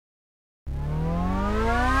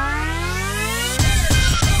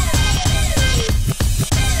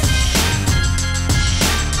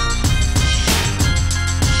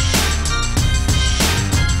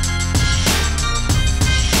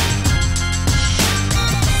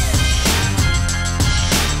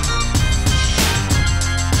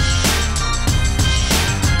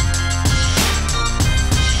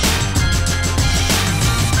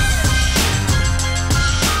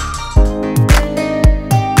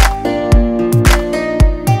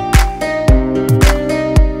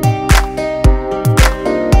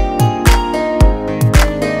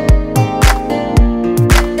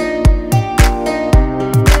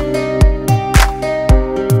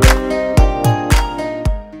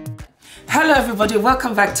Hello everybody,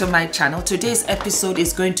 welcome back to my channel. Today's episode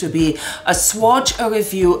is going to be a swatch, a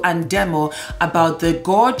review and demo about the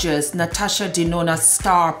gorgeous Natasha Denona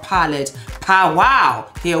Star Palette. Wow,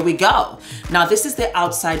 here we go. Now this is the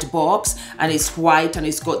outside box and it's white and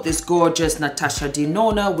it's got this gorgeous Natasha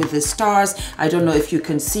Denona with the stars. I don't know if you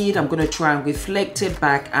can see it. I'm going to try and reflect it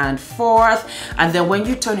back and forth. And then when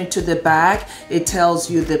you turn it to the back, it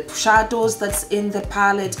tells you the shadows that's in the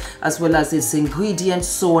palette as well as its ingredients,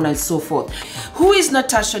 so on and so forth. Who is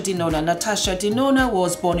Natasha Denona? Natasha Denona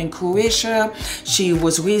was born in Croatia. She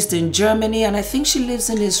was raised in Germany and I think she lives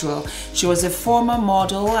in Israel. She was a former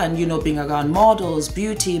model, and you know, being around models,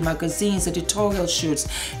 beauty, magazines, editorial shoots,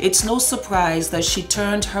 it's no surprise that she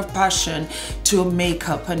turned her passion to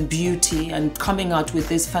makeup and beauty and coming out with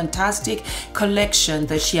this fantastic collection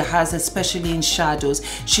that she has, especially in shadows.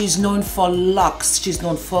 She's known for luxe, she's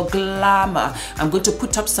known for glamour. I'm going to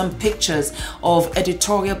put up some pictures of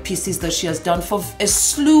editorial pieces that she has done for a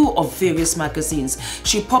slew of various magazines.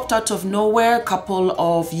 She popped out of nowhere a couple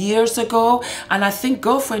of years ago, and I think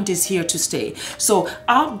Girlfriend is here to stay. So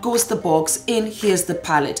out goes the box, in here's the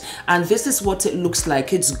palette, and this is what it looks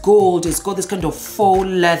like. It's gold, it's got this kind of faux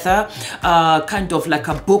leather, kind of like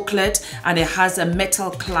a booklet, and it has a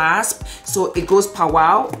metal clasp, so it goes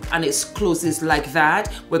powwow and it closes like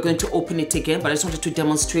that. We're going to open it again, but I just wanted to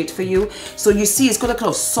demonstrate for you. So you see it's got a kind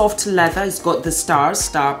of soft leather, it's got the Star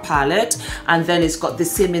Palette, and then it's got the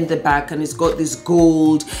same in the back, and it's got this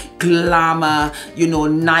gold glamour, you know,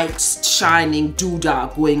 night shining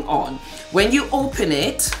doodah going on. When you open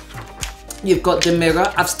it, you've got the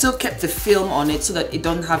mirror. I've still kept the film on it so that it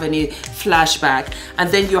doesn't have any flashback. And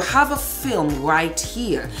then you have a film right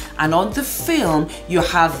here. And on the film, you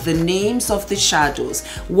have the names of the shadows.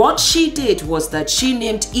 What she did was that she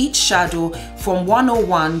named each shadow from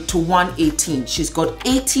 101 to 118. She's got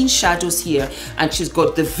 18 shadows here, and she's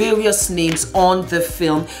got the various names on the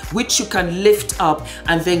film, which you can lift up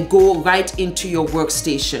and then go right into your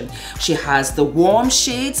workstation. She has the warm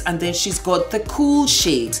shades, and then she's got the cool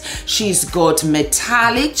shades. She's got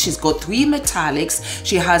metallic, she's got 3 metallics,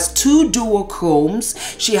 she has 2 duochromes,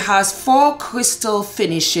 she has 4 crystal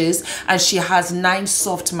finishes, and she has 9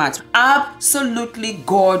 soft mattes. Absolutely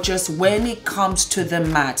gorgeous when it comes to the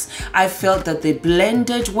mattes. I felt that they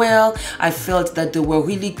blended well. I felt that they were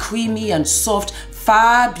really creamy and soft.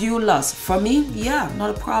 Fabulous. For me, yeah,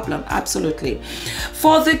 not a problem, absolutely.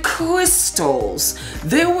 For the crystals,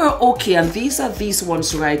 they were okay, and these are these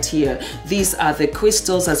ones right here. These are the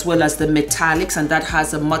crystals as well as the metallics, and that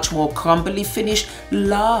has a much more crumbly finish.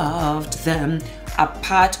 Loved them.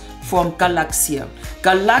 Apart from Galaxia.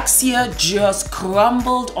 Galaxia just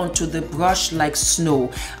crumbled onto the brush like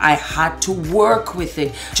snow. I had to work with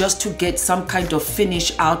it just to get some kind of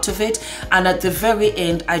finish out of it, and at the very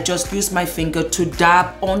end I just used my finger to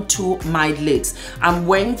dab onto my lids. I'm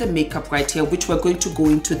wearing the makeup right here, which we're going to go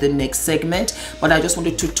into the next segment, but I just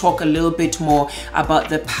wanted to talk a little bit more about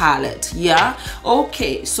the palette. Yeah,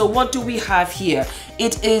 okay, so what do we have here?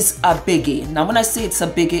 It is a biggie. Now when I say it's a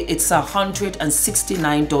biggie, it's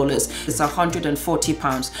 $169. It's 140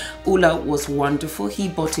 pounds. Ula was wonderful. He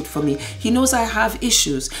bought it for me. He knows I have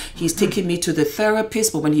issues. He's taking me to the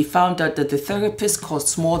therapist, but when he found out that the therapist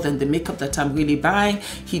costs more than the makeup that I'm really buying,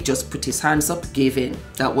 he just put his hands up, gave in.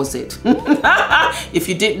 That was it. If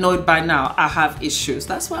you didn't know it by now, I have issues.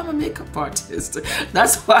 That's why I'm a makeup artist.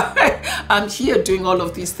 That's why I'm here doing all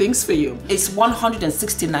of these things for you. It's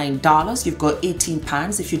 $169. You've got 18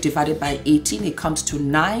 pounds. If you divide it by 18, it comes to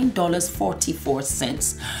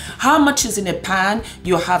 $9.44. How much is in a pan?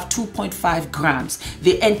 You have 2.5 grams.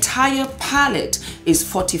 The entire palette is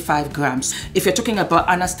 45 grams. If you're talking about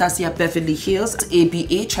Anastasia Beverly Hills,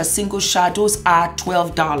 ABH, her single shadows are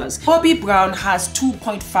 $12. Bobbi Brown has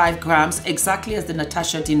 2.5 grams, exactly as the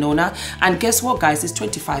Natasha Denona. And guess what, guys? It's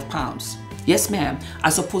 25 pounds. Yes, ma'am,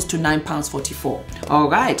 as opposed to £9.44. All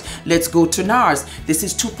right, let's go to NARS. This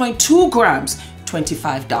is 2.2 grams.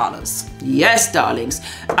 $25. Yes, darlings.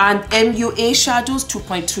 And MUA shadows,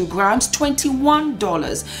 2.2 grams,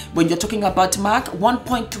 $21. When you're talking about MAC,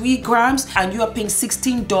 1.3 grams, and you are paying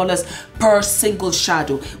 $16 per single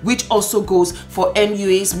shadow, which also goes for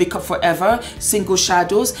MUA's Makeup Forever single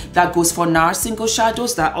shadows. That goes for NARS single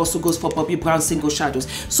shadows. That also goes for Bobbi Brown single shadows.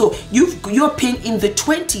 So you're paying in the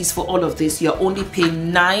 20s for all of this. You're only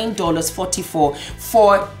paying $9.44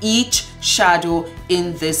 for each shadow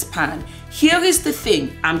in this pan. Here is the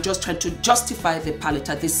thing, I'm just trying to justify the palette.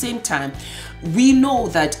 At the same time, we know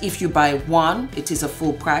that if you buy 1, it is a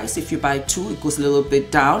full price. If you buy 2, it goes a little bit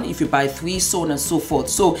down. If you buy 3, so on and so forth.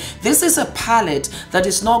 So this is a palette that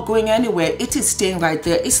is not going anywhere. It is staying right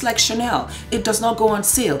there. It's like Chanel. It does not go on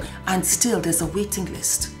sale, and still there's a waiting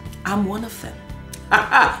list. I'm one of them.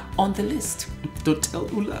 On the list. Don't tell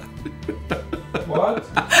Ula. What?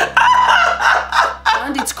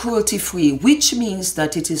 And it's cruelty-free, which means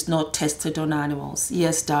that it is not tested on animals.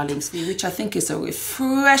 Yes, darlings, which I think is a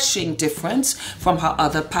refreshing difference from her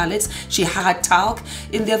other palettes. She had talc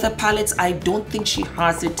in the other palettes. I don't think she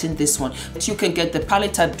has it in this one. But you can get the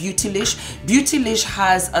palette at Beautylish. Beautylish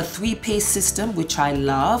has a 3-pay system, which I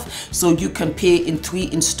love. So you can pay in 3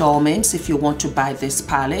 installments if you want to buy this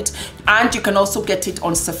palette. And you can also get it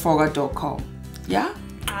on Sephora.com. Yeah?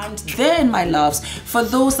 And then, my loves, for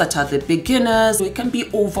those that are the beginners, it can be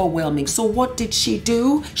overwhelming. So what did she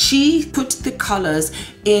do? She put the colors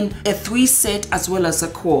in a 3-set as well as a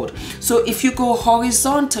quad. So if you go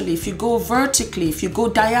horizontally, if you go vertically, if you go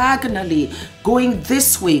diagonally, going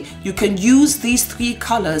this way, you can use these 3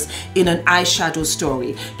 colors in an eyeshadow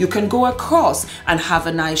story. You can go across and have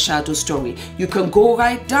an eyeshadow story. You can go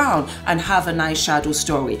right down and have an eyeshadow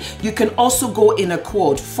story. You can also go in a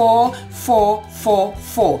quad, 4, 4, 4,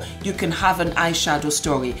 4. You can have an eyeshadow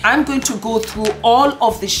story. I'm going to go through all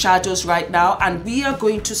of the shadows right now, and we are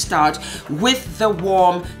going to start with the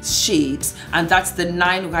warm shades, and that's the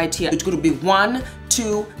 9 right here. It's going to be 1,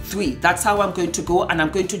 2, 3. That's how I'm going to go, and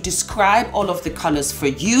I'm going to describe all of the colors for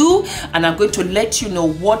you, and I'm going to let you know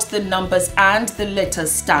what the numbers and the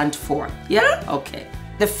letters stand for. Yeah? Okay.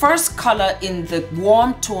 The first color in the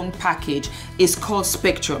warm tone package is called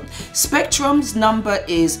Spectrum. Spectrum's number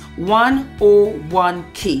is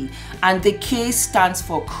 101K, and the K stands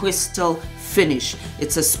for Crystal Finish.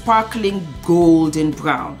 It's a sparkling golden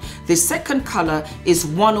brown. The second color is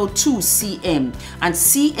 102 CM, and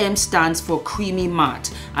CM stands for Creamy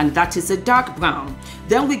Matte, and that is a dark brown.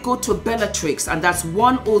 Then we go to Bellatrix, and that's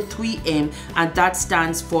 103M, and that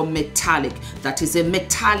stands for Metallic. That is a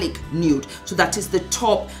metallic nude. So that is the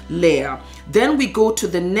top layer. Then we go to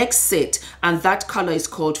the next set, and that color is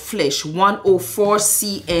called Flesh, 104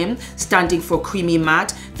 CM, standing for Creamy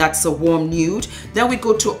Matte. That's a warm nude. Then we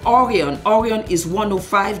go to Orion. Orion is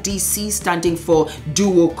 105 DC, standing for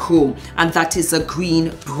Duochrome, and that is a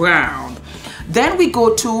green brown. Then we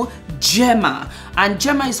go to Gemma, and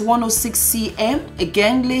Gemma is 106 CM.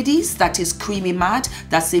 Again, ladies, that is Creamy Matte.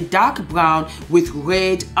 That's a dark brown with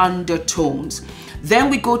red undertones. Then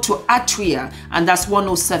we go to Atria, and that's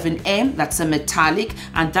 107M, that's a metallic,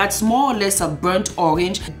 and that's more or less a burnt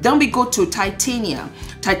orange. Then we go to Titania.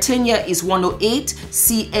 Titania is 108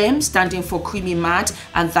 CM, standing for Creamy Matte,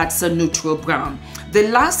 and that's a neutral brown. The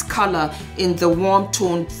last color in the warm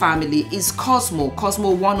tone family is Cosmo.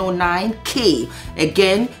 Cosmo 109K.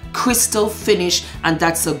 Again, crystal finish, and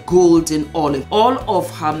that's a golden olive. All of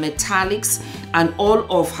her metallics and all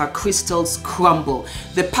of her crystals crumble.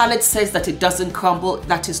 The palette says that it doesn't crumble.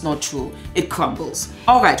 That is not true. It crumbles.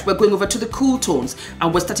 All right, we're going over to the cool tones,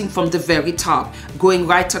 and we're starting from the very top, going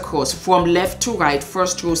right across from left to right,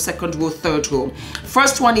 first row, second row, third row.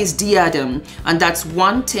 First one is Diadem, and that's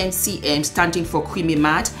 110 CM, standing for Creamy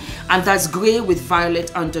Matte, and that's gray with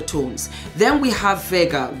violet undertones. Then we have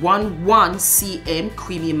Vega, 11 CM,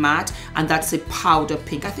 Creamy Matte, and that's a powder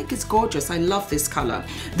pink. I think it's gorgeous. I love this color.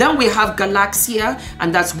 Then we have Galaxia,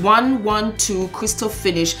 and that's 112 crystal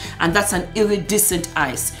finish, and that's an iridescent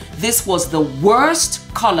ice. This was the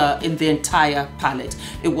worst color in the entire palette.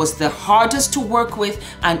 It was the hardest to work with,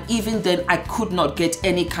 and even then I could not get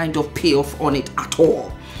any kind of payoff on it at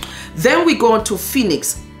all. Then we go on to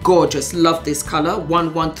Phoenix. Gorgeous, love this color,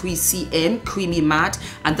 113 CM, Creamy Matte,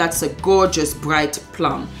 and that's a gorgeous bright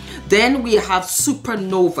plum. Then we have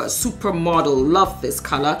Supernova, Supermodel, love this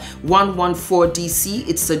color, 114 DC,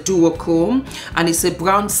 it's a duochrome, and it's a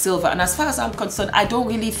brown silver. And as far as I'm concerned, I don't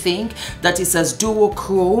really think that it's as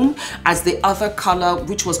duochrome as the other color,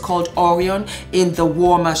 which was called Orion, in the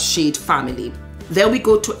warmer shade family. Then we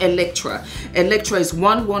go to Electra. Electra is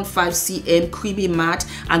 115 CM, Creamy Matte,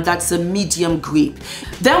 and that's a medium grape.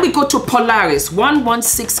 Then we go to Polaris,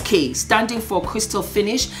 116K, standing for Crystal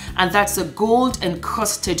Finish, and that's a gold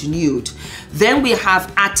encrusted nude. Then we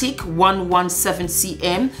have Attic, 117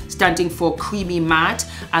 CM, standing for Creamy Matte,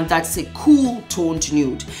 and that's a cool toned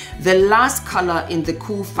nude. The last color in the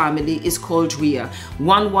cool family is called Rhea,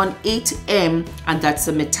 118M, and that's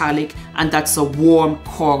a metallic, and that's a warm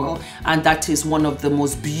coral, and that is one of the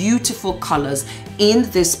most beautiful colors in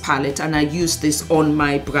this palette, and I use this on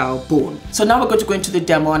my brow bone. So now we're going to go into the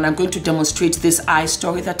demo, and I'm going to demonstrate this eye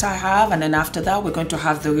story that I have, and then after that we're going to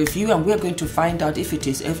have the review, and we're going to find out if it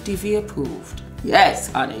is FDV approved.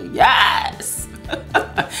 Yes, honey, yes.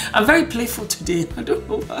 I'm very playful today. I don't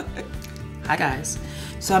know why. Hi guys.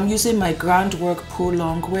 So I'm using my Grand Work Pro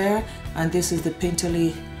Longwear, and this is the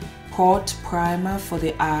Painterly Port Primer for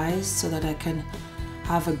the eyes, so that I can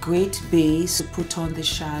have a great base to put on the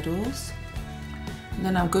shadows. And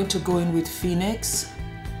then I'm going to go in with Phoenix.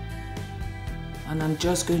 And I'm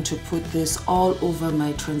just going to put this all over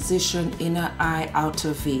my transition inner eye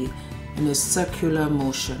outer V in a circular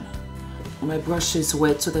motion. My brush is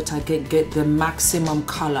wet so that I can get the maximum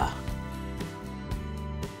color.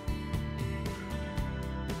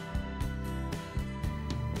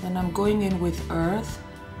 Then I'm going in with Earth,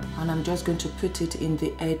 and I'm just going to put it in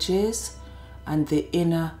the edges and the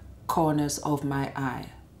inner corners of my eye.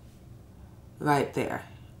 Right there.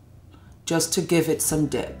 Just to give it some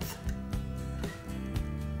depth.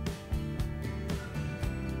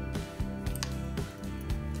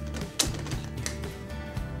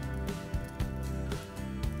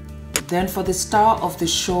 Then for the star of the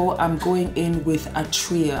show, I'm going in with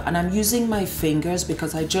Atria, and I'm using my fingers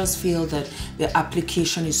because I just feel that the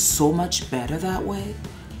application is so much better that way.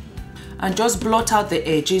 And just blot out the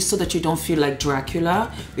edges so that you don't feel like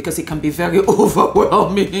Dracula, because it can be very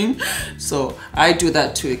overwhelming. So I do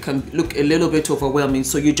that too. It can look a little bit overwhelming.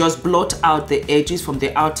 So you just blot out the edges from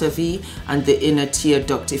the outer V and the inner tear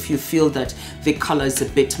duct if you feel that the color is a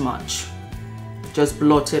bit much. Just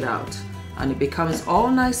blot it out. And it becomes all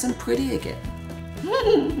nice and pretty again.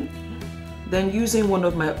 Then using one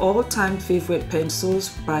of my all-time favorite pencils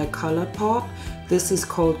by Colourpop, this is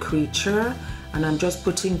called Creature, and I'm just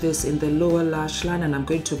putting this in the lower lash line and I'm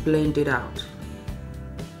going to blend it out.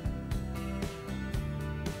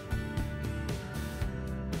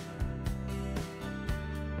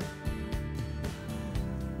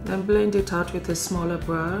 Then blend it out with a smaller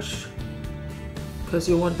brush because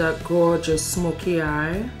you want that gorgeous smoky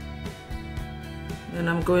eye. And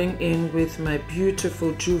I'm going in with my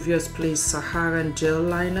beautiful Juvia's Place Saharan Gel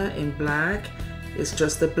liner in black. It's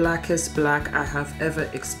just the blackest black I have ever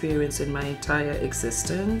experienced in my entire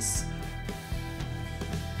existence.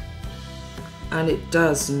 And it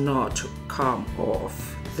does not come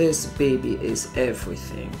off. This baby is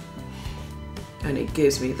everything. And it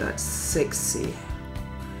gives me that sexy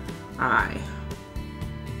eye.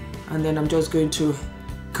 And then I'm just going to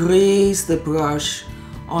graze the brush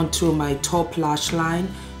onto my top lash line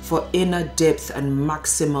for inner depth and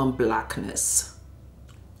maximum blackness.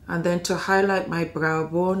 And then to highlight my brow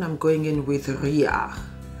bone, I'm going in with Rhea.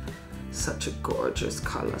 Such a gorgeous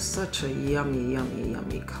color, such a yummy, yummy,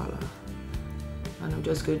 yummy color. And I'm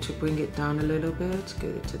just going to bring it down a little bit,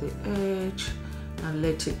 get it to the edge, and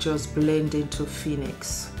let it just blend into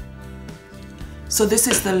Phoenix. So this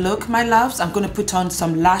is the look, my loves. I'm going to put on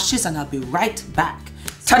some lashes and I'll be right back.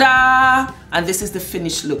 Ta-da! And this is the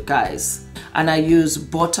finished look, guys. And I use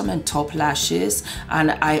bottom and top lashes,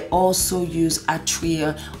 and I also use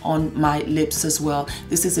Atria on my lips as well.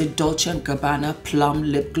 This is a Dolce & Gabbana plum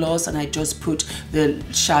lip gloss, and I just put the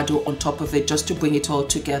shadow on top of it just to bring it all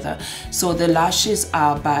together. So the lashes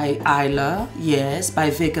are by Isla, yes, by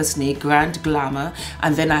Vegas Snake, Grand Glamour,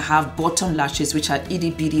 and then I have bottom lashes which are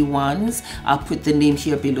itty bitty ones. I'll put the name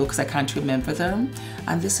here below because I can't remember them.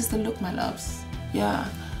 And this is the look, my loves. Yeah,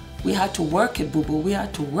 we had to work it, boo-boo. We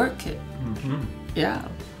had to work it. Yeah.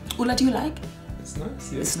 Ula, do you like? It's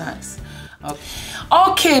nice, yeah. It's nice.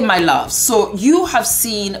 Okay, my love. So you have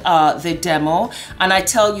seen the demo, and I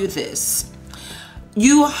tell you this.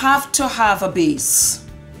 You have to have a base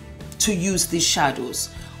to use these shadows,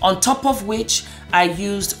 on top of which I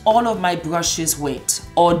used all of my brushes wet,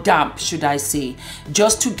 or damp should I say,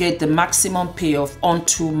 just to get the maximum payoff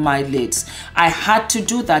onto my lids. I had to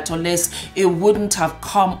do that unless it wouldn't have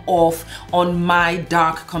come off on my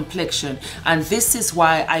dark complexion. And this is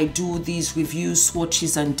why I do these reviews,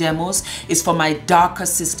 swatches and demos, is for my darker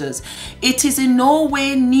sisters. It is in no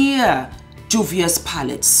way near Juvia's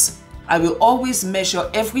palettes. I will always measure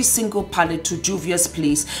every single palette to Juvia's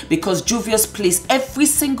Place, because Juvia's Place, every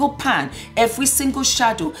single pan, every single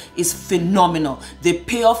shadow is phenomenal. They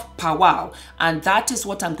pay off per wow. And that is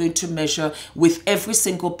what I'm going to measure with every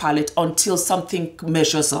single palette until something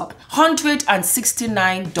measures up.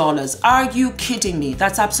 $169. Are you kidding me?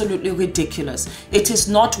 That's absolutely ridiculous. It is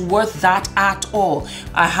not worth that at all.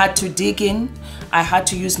 I had to dig in. I had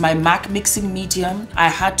to use my MAC mixing medium. I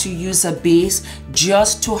had to use a base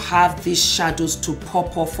just to have these shadows to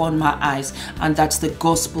pop off on my eyes, and that's the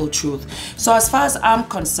gospel truth. So as far as I'm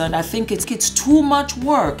concerned, I think it's too much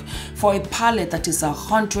work for a palette that is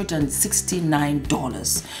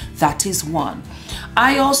 $169. That is one.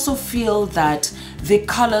 I also feel that the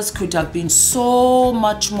colors could have been so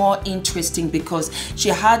much more interesting, because she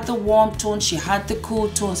had the warm tones, she had the cool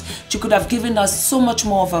tones. She could have given us so much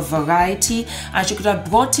more of a variety, and she could have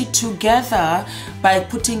brought it together by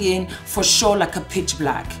putting in, for sure, like a pitch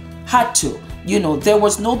black. Had to. You know, there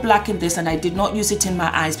was no black in this, and I did not use it in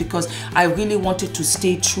my eyes because I really wanted to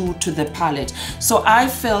stay true to the palette. So I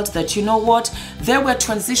felt that, you know what, there were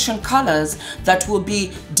transition colors that will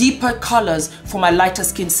be deeper colors for my lighter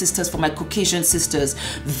skinned sisters, for my Caucasian sisters.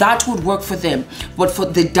 That would work for them. But for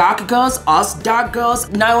the dark girls, us dark girls,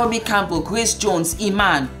 Naomi Campbell, Grace Jones,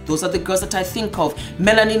 Iman, those are the girls that I think of.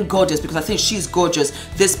 Melanin Gorgeous, because I think she's gorgeous.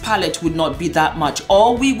 This palette would not be that much.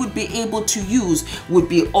 All we would be able to use would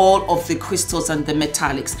be all of the crystals and the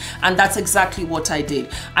metallics. And that's exactly what I did.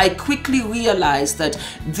 I quickly realized that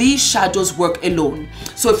these shadows work alone.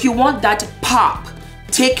 So if you want that pop,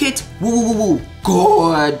 take it, woo woo woo woo,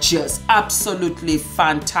 gorgeous, absolutely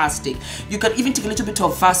fantastic. You can even take a little bit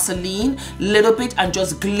of Vaseline, little bit, and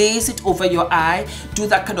just glaze it over your eye. Do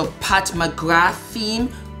that kind of Pat McGrath theme.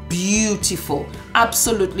 Beautiful,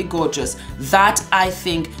 absolutely gorgeous. That I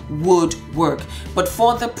think would work. But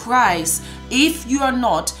for the price, if you are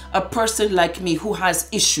not a person like me who has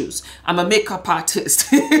issues, I'm a makeup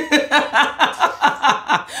artist.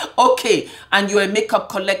 Okay, and you're a makeup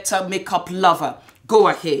collector, makeup lover, go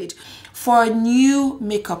ahead. For a new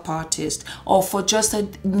makeup artist, or for just a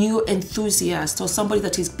new enthusiast, or somebody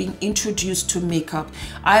that is being introduced to makeup,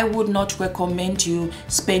 I would not recommend you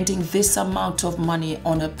spending this amount of money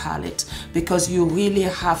on a palette, because you really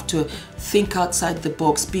have to think outside the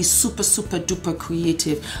box, be super duper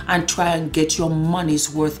creative, and try and get your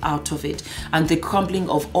money's worth out of it. And the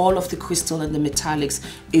crumbling of all of the crystal and the metallics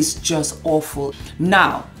is just awful.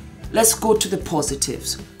 Now, let's go to the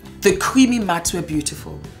positives. The creamy mattes were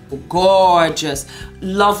beautiful. Gorgeous,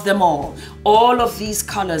 love them all. All of these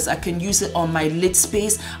colors, I can use it on my lid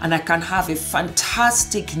space, and I can have a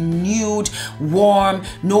fantastic nude, warm,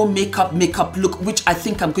 no makeup look, which I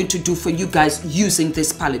think I'm going to do for you guys using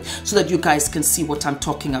this palette, so that you guys can see what I'm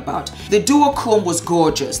talking about. The duochrome was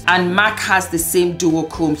gorgeous, and MAC has the same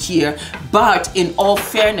duochrome here, but in all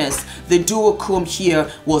fairness, the duochrome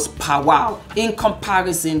here was pow-wow in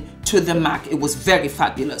comparison to the MAC. It was very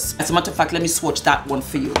fabulous. As a matter of fact, let me swatch that one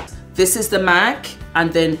for you. This is the MAC,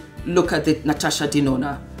 and then look at the Natasha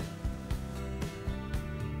Denona.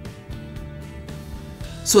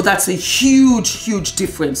 So that's a huge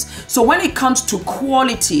difference. So when it comes to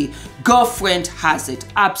quality, girlfriend has it,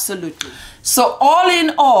 absolutely. So all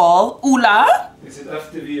in all, Ula, is it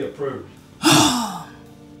FDV approved?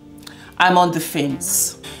 I'm on the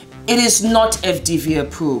fence. It is not FDV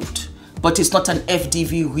approved, but it's not an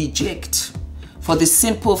FDV reject, for the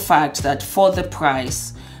simple fact that for the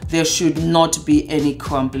price, there should not be any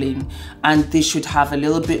crumbling, and they should have a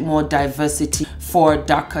little bit more diversity for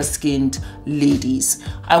darker skinned ladies.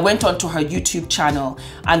 I went onto her YouTube channel,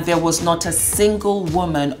 and there was not a single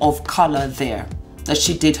woman of color there that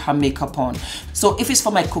she did her makeup on. So if it's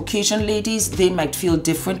for my Caucasian ladies, they might feel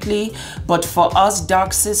differently, but for us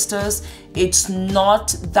dark sisters, it's not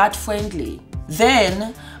that friendly.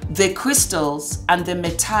 Then the crystals and the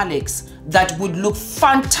metallics that would look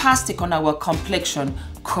fantastic on our complexion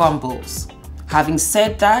crumbles. Having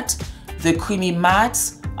said that, the creamy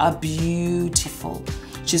mattes are beautiful.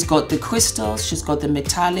 She's got the crystals, she's got the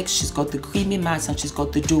metallics, she's got the creamy mattes, and she's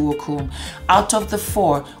got the duochrome. Out of the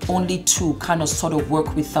four, only two kind of sort of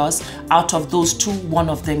work with us. Out of those two, one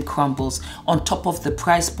of them crumbles. On top of the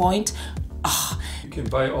price point, you can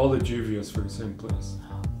buy all the Juvias for the same price.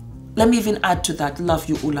 Let me even add to that, love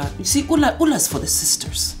you, Ula. You see, Ula's for the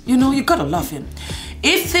sisters. You know, you gotta love him.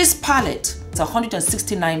 If this palette is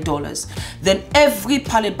 $169, then every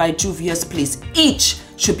palette by Juvia's Place, each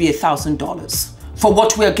should be $1,000 for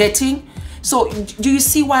what we're getting. So do you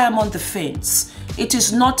see why I'm on the fence? It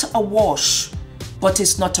is not a wash, but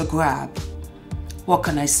it's not a grab. What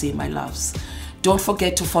can I say, my loves? Don't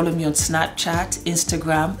forget to follow me on Snapchat,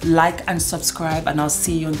 Instagram, like and subscribe, and I'll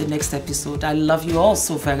see you on the next episode. I love you all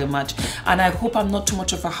so very much, and I hope I'm not too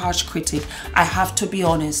much of a harsh critic. I have to be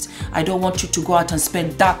honest. I don't want you to go out and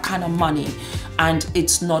spend that kind of money and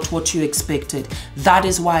it's not what you expected. That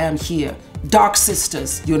is why I'm here. Dark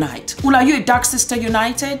Sisters Unite. Ula, are you a Dark Sister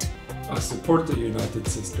United? I support the United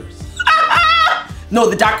Sisters. No,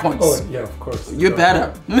 the dark ones. Oh, yeah, of course. You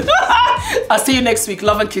better. I'll see you next week.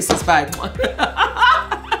 Love and kisses. Bye.